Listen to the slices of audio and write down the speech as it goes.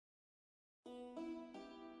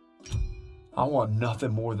I want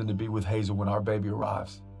nothing more than to be with Hazel when our baby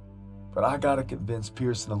arrives. But I gotta convince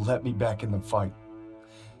Pearson to let me back in the fight.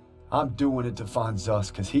 I'm doing it to find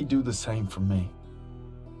Zus, because he'd do the same for me.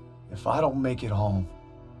 If I don't make it home,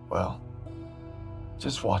 well,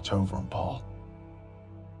 just watch over him, Paul.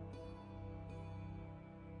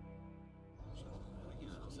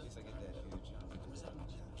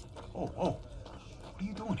 Oh, what are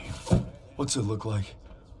you doing here? What's it look like?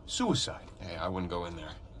 Suicide. Hey, I wouldn't go in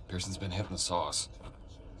there. Pearson's been hitting the sauce.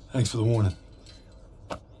 Thanks for the warning.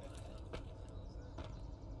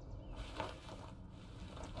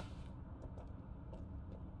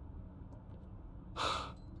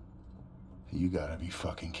 You gotta be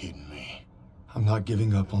fucking kidding me. I'm not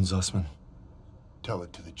giving up on Zussman. Tell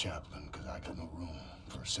it to the chaplain, because I got no room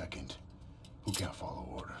for a second who can't follow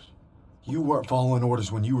orders. You weren't following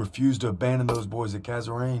orders when you refused to abandon those boys at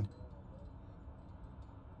Kazarine.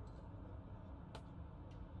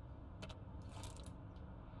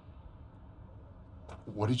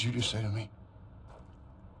 What did you just say to me?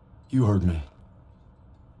 You heard me.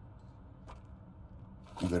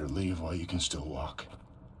 You better leave while you can still walk.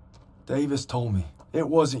 Davis told me. It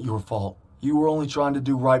wasn't your fault. You were only trying to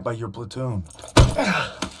do right by your platoon.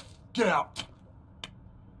 Get out!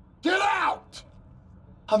 Get out!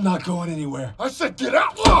 I'm not going anywhere. I said get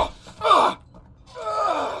out!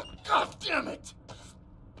 God damn it!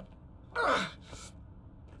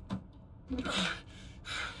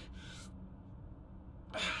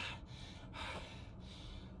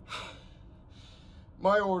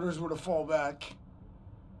 My orders were to fall back,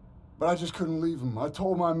 but I just couldn't leave them. I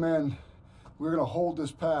told my men we were gonna hold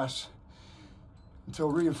this pass until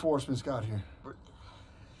reinforcements got here. But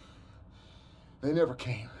they never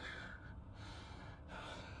came.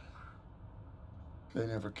 They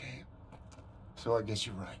never came. So I guess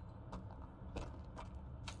you're right.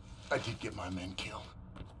 I did get my men killed.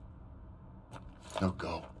 Now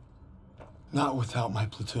go. Not without my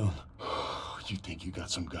platoon. You think you got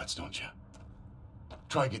some guts, don't you?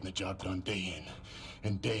 Try getting the job done day in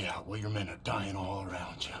and day out while your men are dying all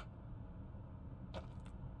around you.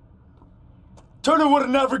 Turner would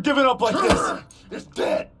have never given up like Turner is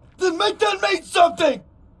dead! Then make that mean something!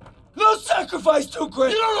 No sacrifice too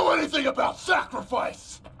great! You don't know anything about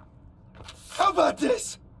sacrifice! How about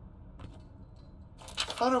this?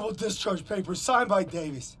 Honorable discharge papers signed by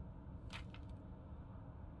Davies.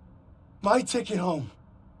 My ticket home.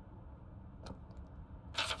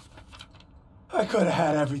 I could have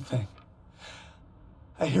had everything.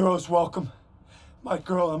 A hero's welcome, my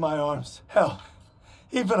girl in my arms. Hell,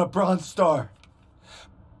 even a Bronze Star.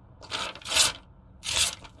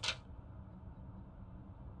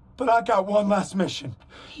 But I got one last mission.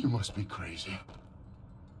 You must be crazy.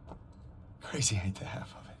 Crazy ain't the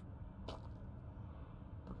half of it.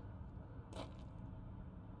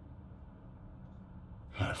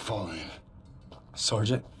 All right, fall in.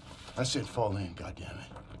 Sergeant? I said fall in, goddammit.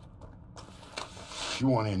 If you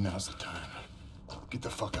want in, now's the time. Get the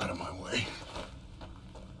fuck out of my way.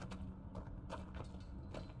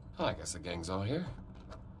 Oh, I guess the gang's all here.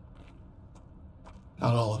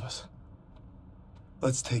 Not all of us.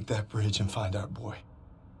 Let's take that bridge and find our boy.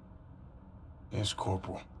 Yes,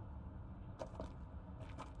 Corporal.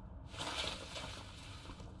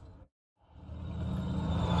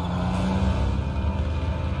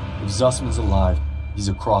 If Zussman's alive, he's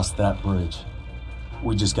across that bridge.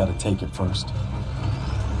 We just gotta take it first.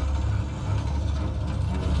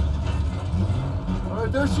 All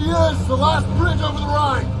right, there she is, the last bridge over the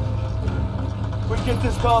Rhine. We get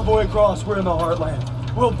this convoy across, we're in the heartland.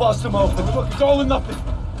 We'll bust them open. Look, it's all or nothing.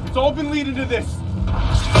 It's all been leading to this.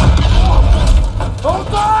 Hold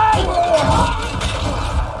tight!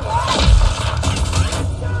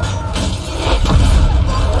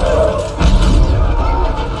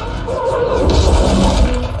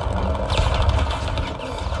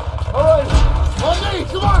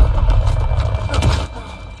 Come on!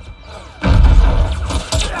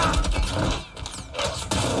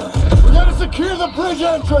 We gotta secure the bridge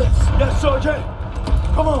entrance! Yes, Sergeant!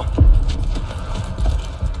 Come on!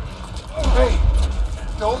 Hey,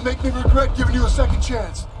 don't make me regret giving you a second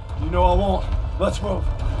chance. You know I won't. Let's move.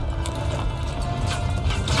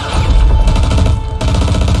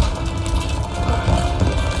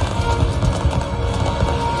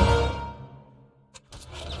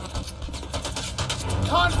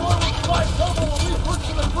 Convoy with flight cover when we push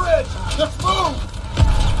to the bridge! Let's move!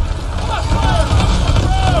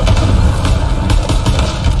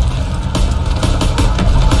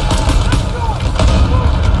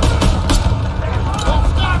 Don't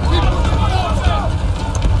stop! Keep moving!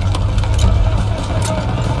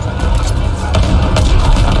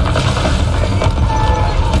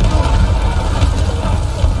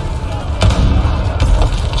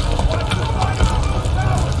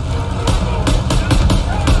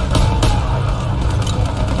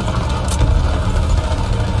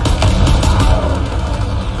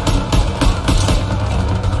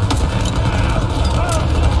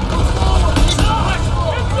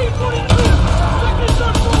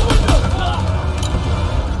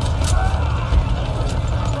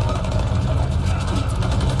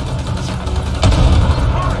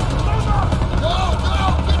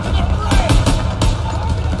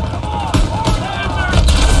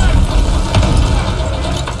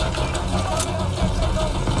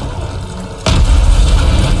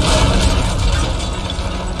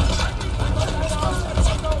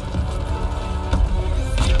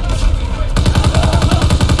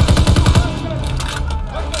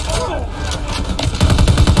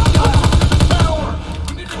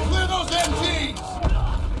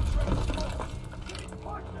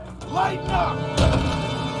 Tighten up!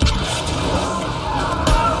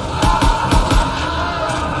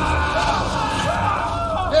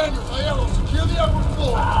 Daniel, Aiello, secure the upper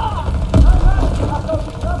floor.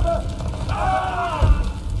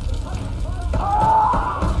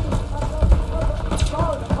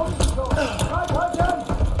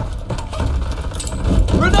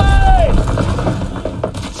 Grenade!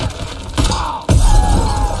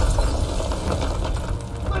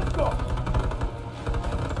 Let's go!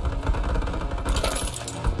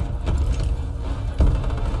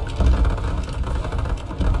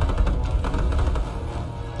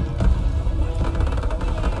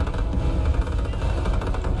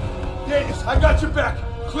 Daniels, I got your back.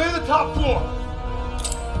 Clear the top floor.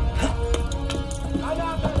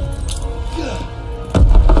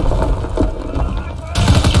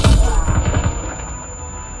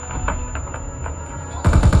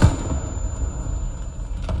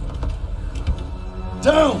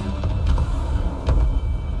 Down!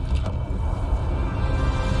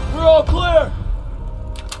 We're all clear!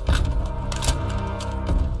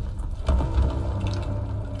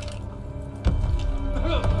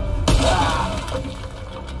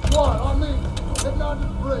 Come on me. Head down to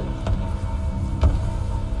the bridge.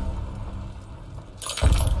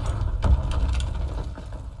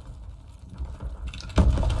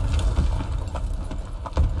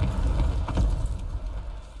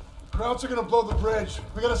 Krauts are gonna blow the bridge.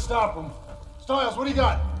 We gotta stop them. Stiles, what do you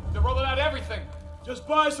got? They're rolling out everything. Just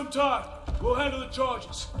buy some time. We'll handle the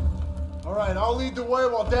charges. All right, I'll lead the way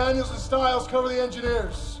while Daniels and Stiles cover the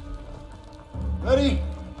engineers. Ready?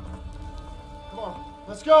 Come on,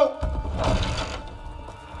 let's go.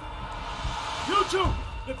 You two,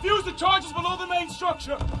 defuse the charges below the main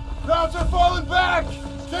structure. Krauts are falling back.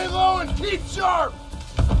 Stay low and keep sharp.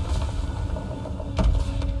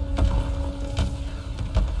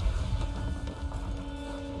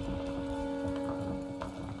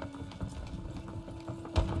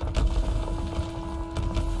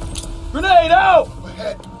 Grenade out!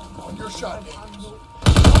 Ahead. On your shot, Daniels.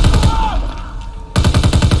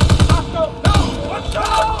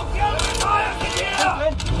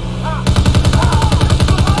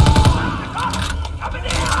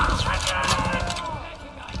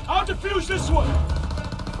 I'll defuse this one.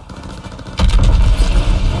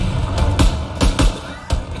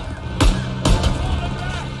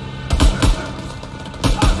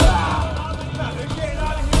 They're getting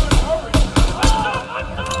out of here in a hurry.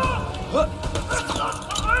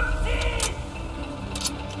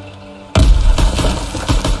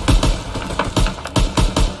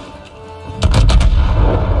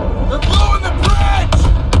 They're blowing the bridge!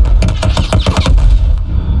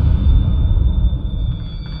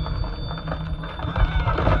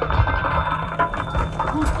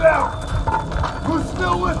 Who's down? Who's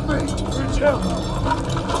still with me? Bridge held.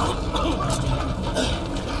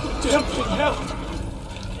 Damn thing held.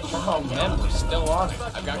 Oh man, we're still on it.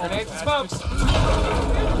 I've got grenades and smokes.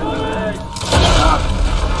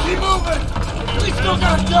 Keep moving! We still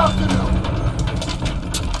got a job to do!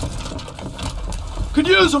 Could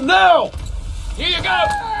use them now! Here you go!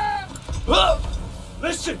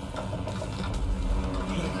 Listen!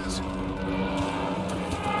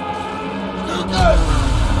 Do good!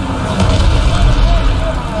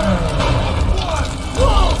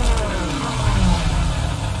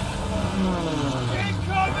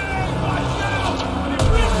 Incoming! Watch out! If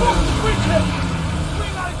we move the bridge, we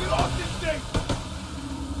gotta get off this thing!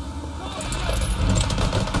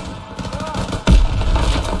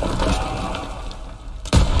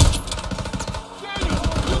 Daniel,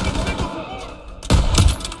 you can signal for more!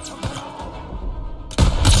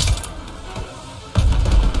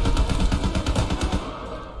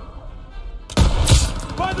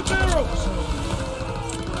 By the barrels!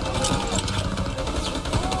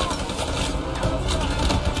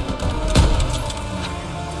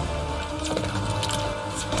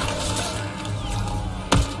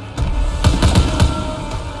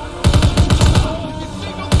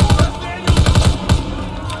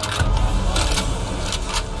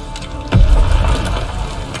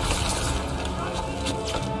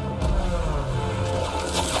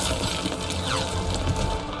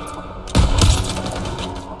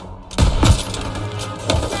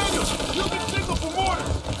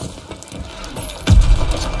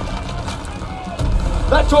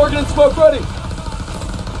 That target and smoke ready!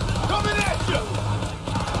 Coming at you!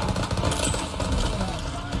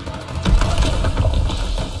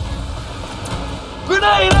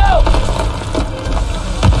 Grenade out!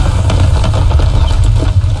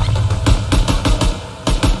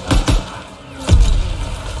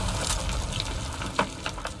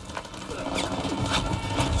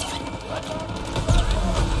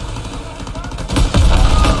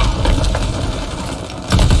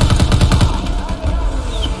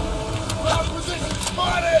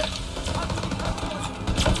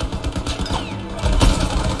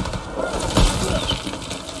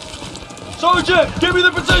 Sergeant, give me the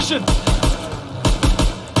position!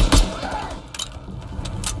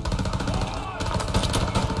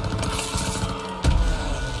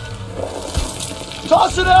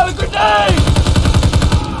 Tossing out a grenade!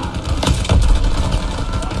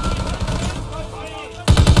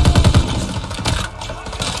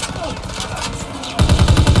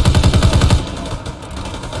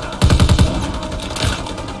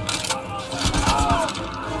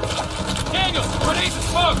 Daniel, grenades and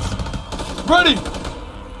smokes! Ready!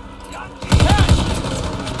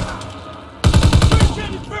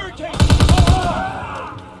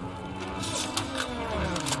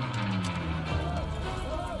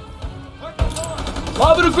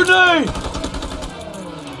 Lobbing a grenade!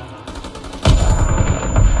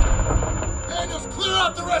 Daniels, clear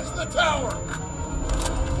out the rest of the tower!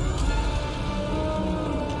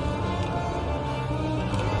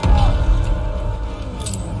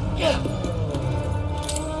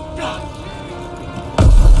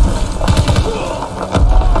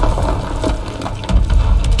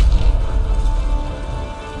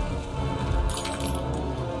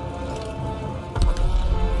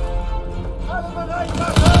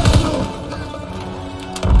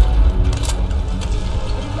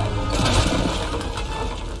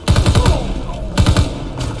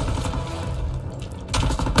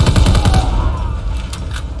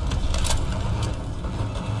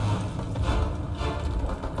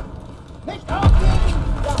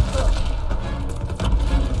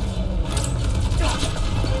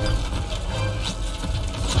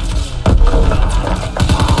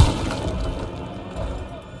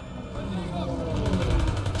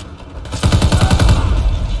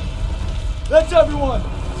 That's everyone!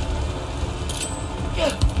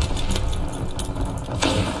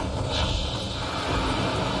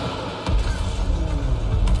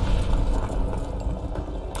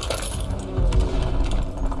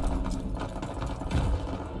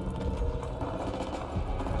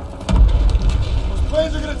 Those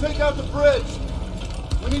planes are gonna take out the bridge.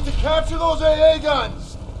 We need to capture those AA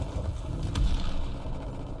guns.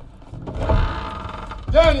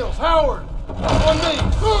 Daniels, Howard, on me.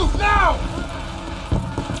 Move now!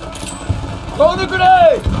 Throw the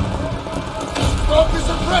grenade! Focus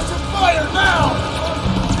suppressive fire now!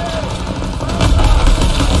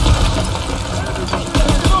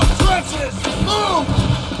 In those trenches! Move!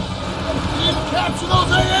 We need to capture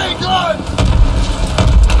those AA guns!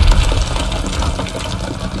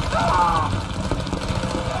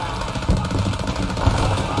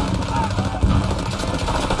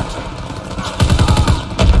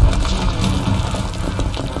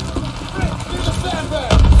 Need the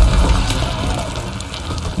sandbag!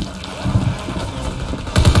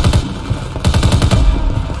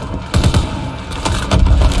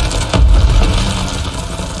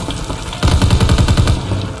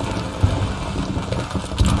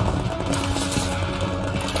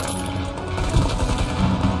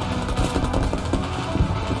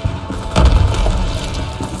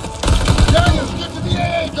 Daniels, get to the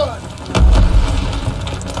AA gun!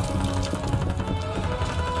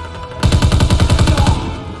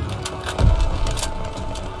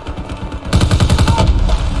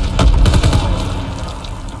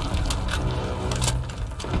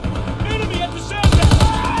 Enemy at the sandbag!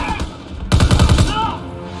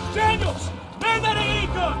 Daniels! Man that AA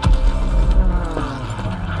gun!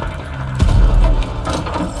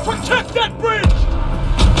 Protect that bridge!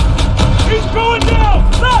 He's going down!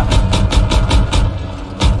 Left!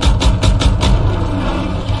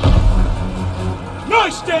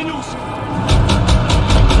 Nice, Daniels!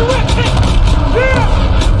 Direct hit! Here!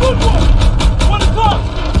 Good one! 1 o'clock!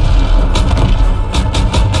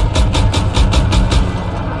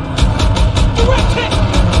 Direct hit!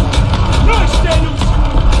 Nice, Daniels!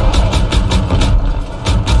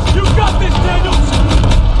 You got this, Daniels!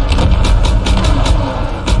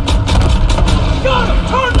 Got him!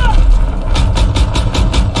 Turn left!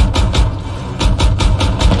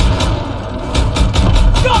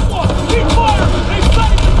 Got one! Keep fire! They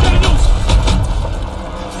sighted you, Daniels!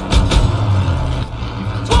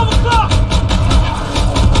 12 o'clock!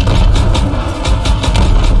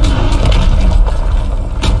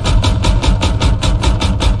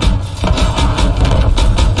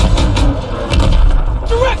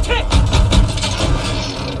 Direct hit!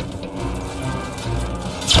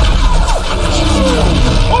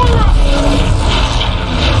 Order!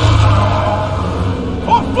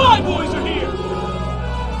 Our fly boys are here!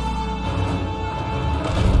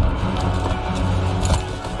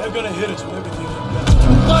 They're gonna hit us with everything we've got.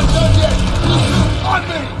 Not done yet! On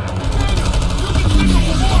me! Daniels, you can signal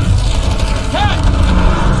for order! Attack!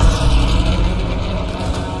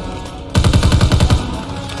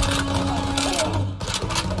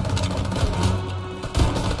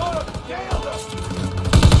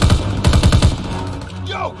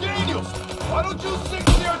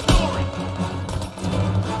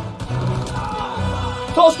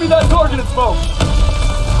 Toss me that targeted smoke!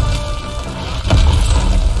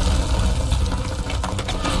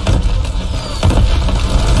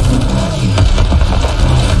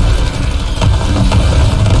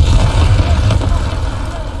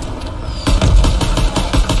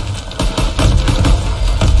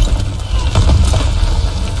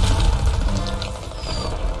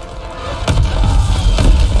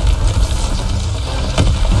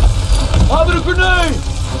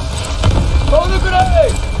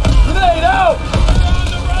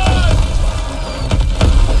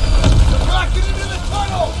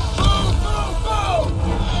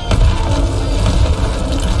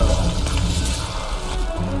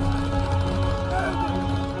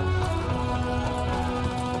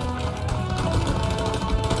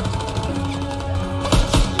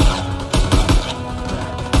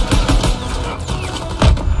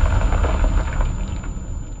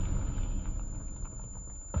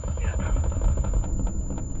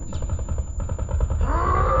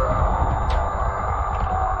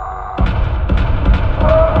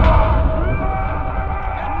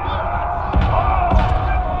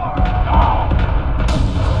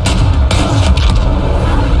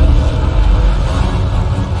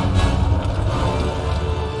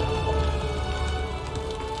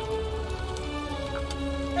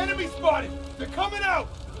 Enemy spotted! They're coming out!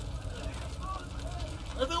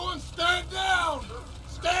 Everyone stand down!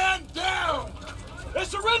 Stand down! They're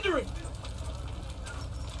surrendering!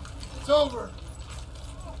 It's over.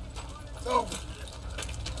 It's over.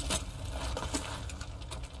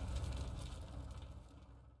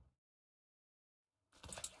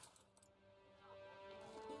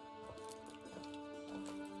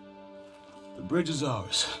 The bridge is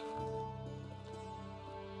ours.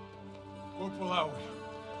 Corporal Howard.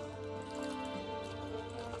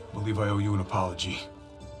 I believe I owe you an apology.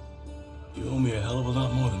 You owe me a hell of a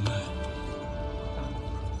lot more than that.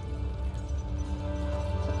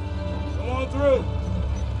 Come on through.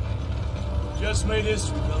 Just made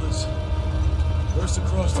history, fellas. First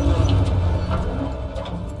across the Rhine.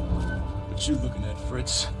 What you looking at,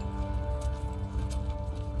 Fritz?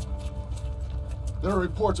 There are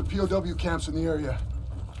reports of POW camps in the area.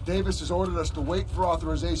 Davis has ordered us to wait for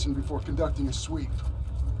authorization before conducting a sweep.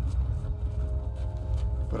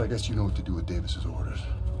 But I guess you know what to do with Davis's orders.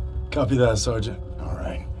 Copy that, Sergeant. All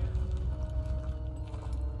right.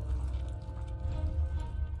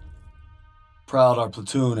 Proud our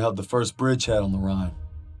platoon held the first bridgehead on the Rhine.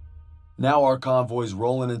 Now our convoy's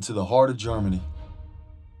rolling into the heart of Germany.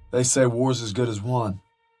 They say war's as good as won.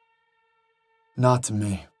 Not to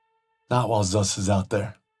me. Not while Zuss is out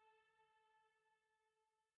there.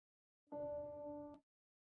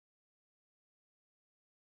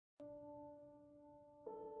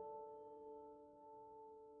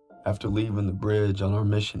 After leaving the bridge on our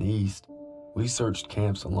mission east, we searched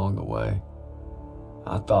camps along the way.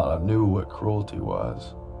 I thought I knew what cruelty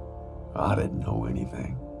was. I didn't know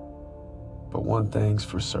anything. But one thing's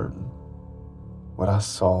for certain. What I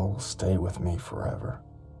saw will stay with me forever.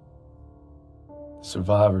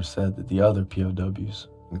 Survivors said that the other POWs,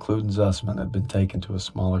 including Zussman, had been taken to a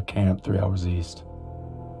smaller camp 3 hours east.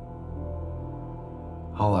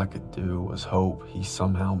 All I could do was hope he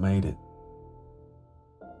somehow made it.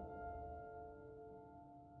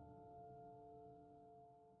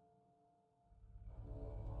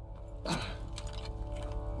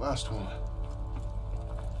 Last one.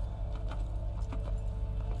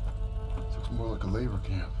 This looks more like a labor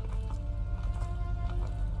camp.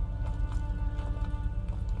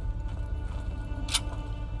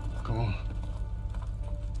 Come on.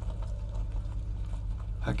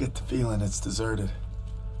 I get the feeling it's deserted.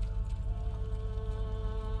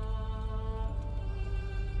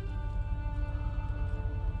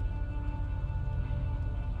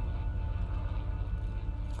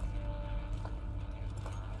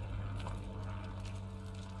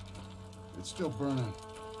 It's still burning.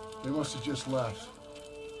 They must have just left.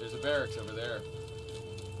 There's a barracks over there.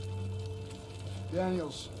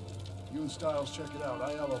 Daniels, you and Stiles check it out.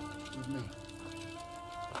 Aiello, with me.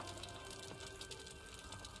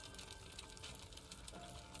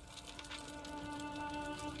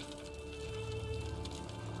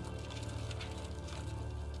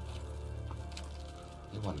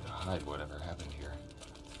 They wanted to hide whatever happened here.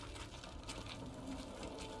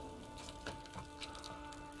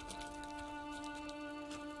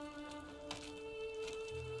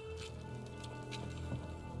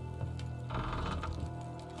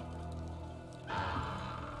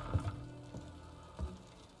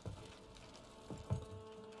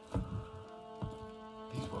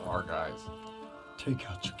 These were our guys. Take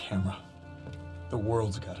out your camera. The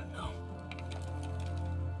world's gotta know.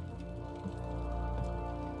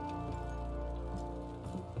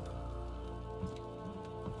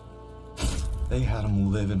 They had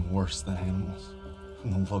them living worse than animals.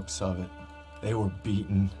 From the looks of it, they were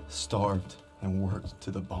beaten, starved, and worked to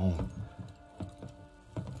the bone.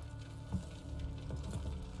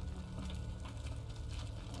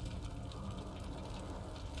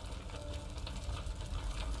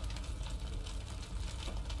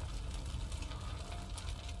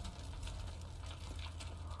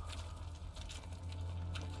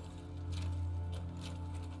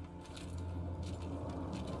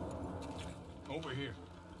 Over here.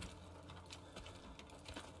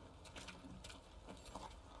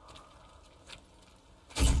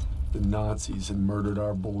 The Nazis had murdered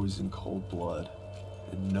our boys in cold blood,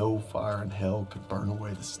 and no fire in hell could burn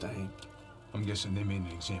away the stain. I'm guessing they made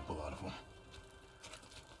an example out of them.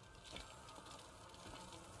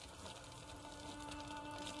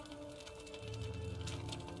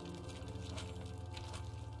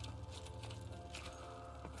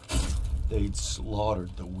 They'd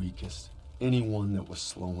slaughtered the weakest, anyone that was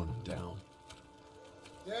slowing them down.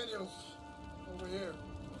 Daniels, over here.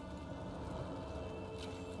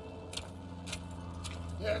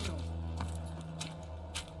 Daniels.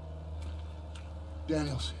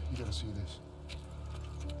 Daniels, you gotta see this.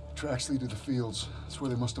 Tracks lead to the fields. That's where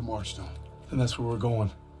they must have marched them. And that's where we're going.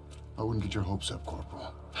 I wouldn't get your hopes up,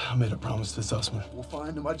 Corporal. I made a promise to Zussman. We'll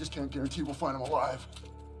find him. I just can't guarantee we'll find him alive.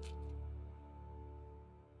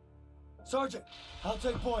 Sergeant, I'll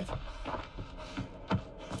take point.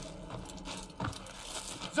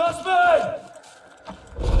 Zussman!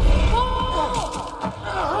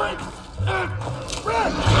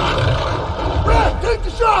 Brad, take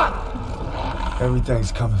the shot!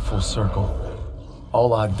 Everything's coming full circle.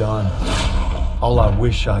 All I've done, all I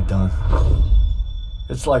wish I'd done.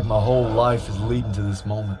 It's like my whole life is leading to this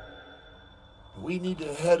moment. We need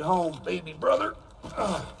to head home, baby brother.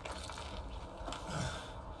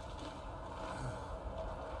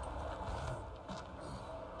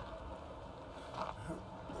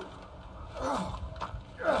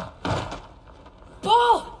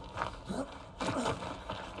 Paul!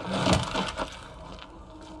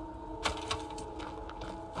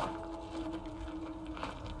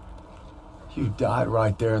 You died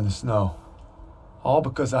right there in the snow. All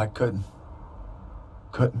because I couldn't.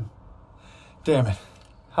 Damn it.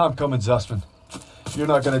 I'm coming, Zussman. You're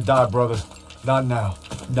not gonna die, brother. Not now.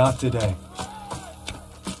 Not today.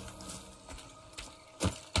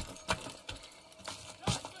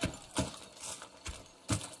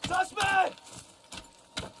 Zussman!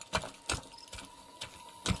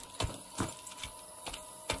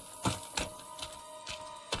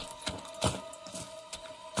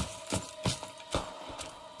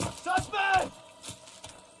 Zussman!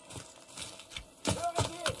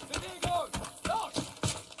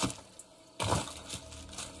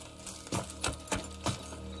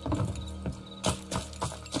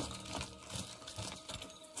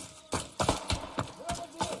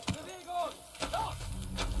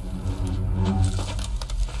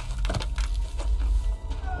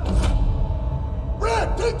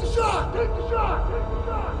 Brad, take the shot! Take the shot! Take the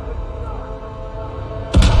shot!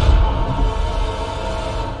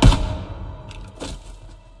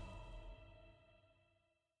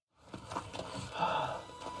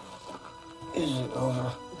 Is it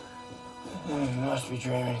over? You must be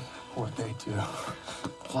dreaming. What'd they do?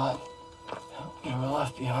 Thought you were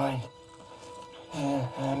left behind. And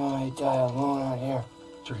I'm going to die alone out here.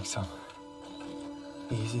 Drink some.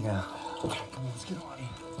 Easy now. Come on, let's get on in.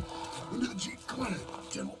 Into the Jeep. Come on in.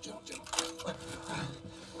 Gentle, gentle, gentle.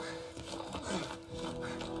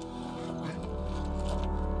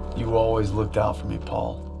 You always looked out for me,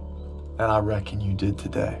 Paul. And I reckon you did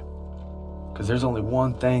today. Because there's only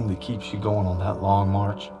one thing that keeps you going on that long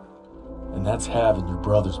march. And that's having your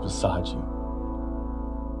brothers beside you.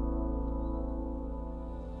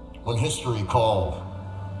 When history called,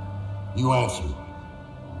 you answered.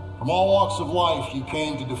 From all walks of life, you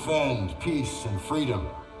came to defend peace and freedom.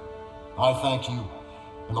 I thank you,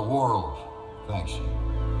 and the world thanks you.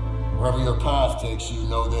 Wherever your path takes you,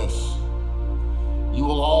 know this. You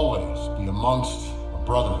will always be amongst a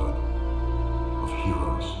brotherhood of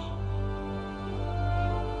heroes.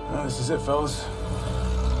 Well, this is it, fellas.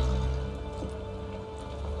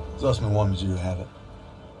 Zussman wanted you to have it.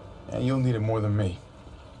 And you'll need it more than me.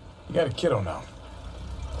 You got a kiddo now.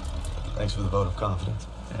 Thanks for the vote of confidence.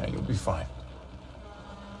 Yeah, you'll be fine.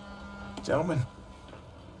 Gentlemen.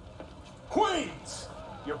 Queens!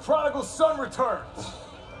 Your prodigal son returns!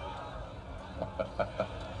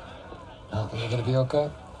 You gonna be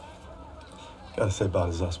okay? Gotta say bye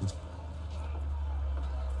to Zussman.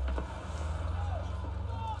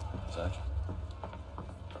 Sarge?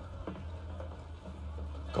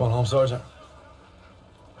 Going home, Sergeant?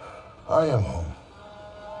 I am home.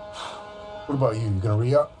 What about you? You gonna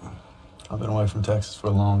re-up? I've been away from Texas for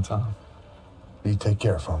a long time. You take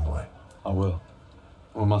care, farm boy. I will.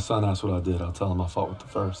 When my son asks what I did, I'll tell him I fought with the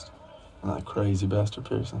first. And that crazy bastard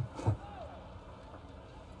Pearson.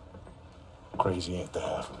 Crazy ain't the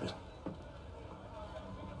half of it.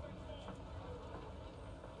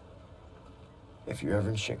 If you're ever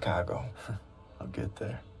in Chicago, I'll get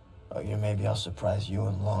there. oh, yeah, maybe I'll surprise you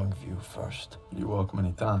in Longview first. You're welcome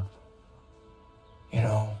anytime. You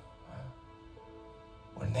know,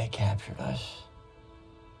 when they captured us,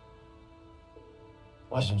 it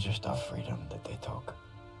wasn't just our freedom that they took.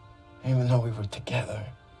 Even though we were together,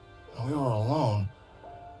 and we were alone,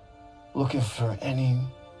 looking for any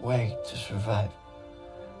way to survive.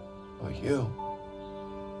 But you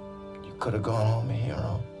could have gone home a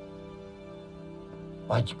hero.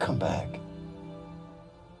 Why'd you come back?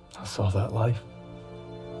 I saw that life.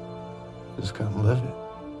 Just couldn't live it.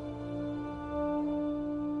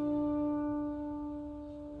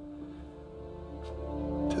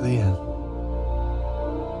 To the end.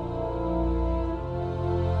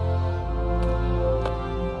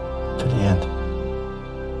 To the end.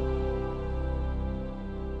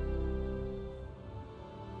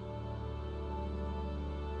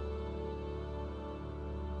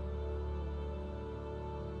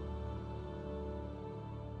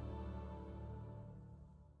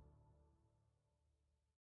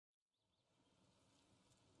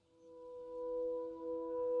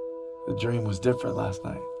 The dream was different last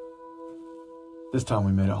night. This time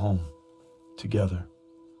we made it home, together.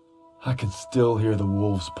 I can still hear the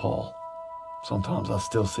wolves' paw. Sometimes I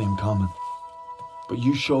still see them coming. But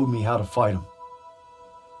you showed me how to fight them.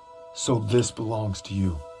 So this belongs to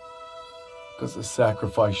you. Because the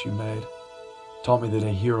sacrifice you made taught me that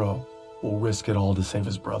a hero will risk it all to save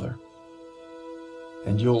his brother.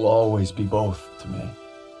 And you'll always be both to me.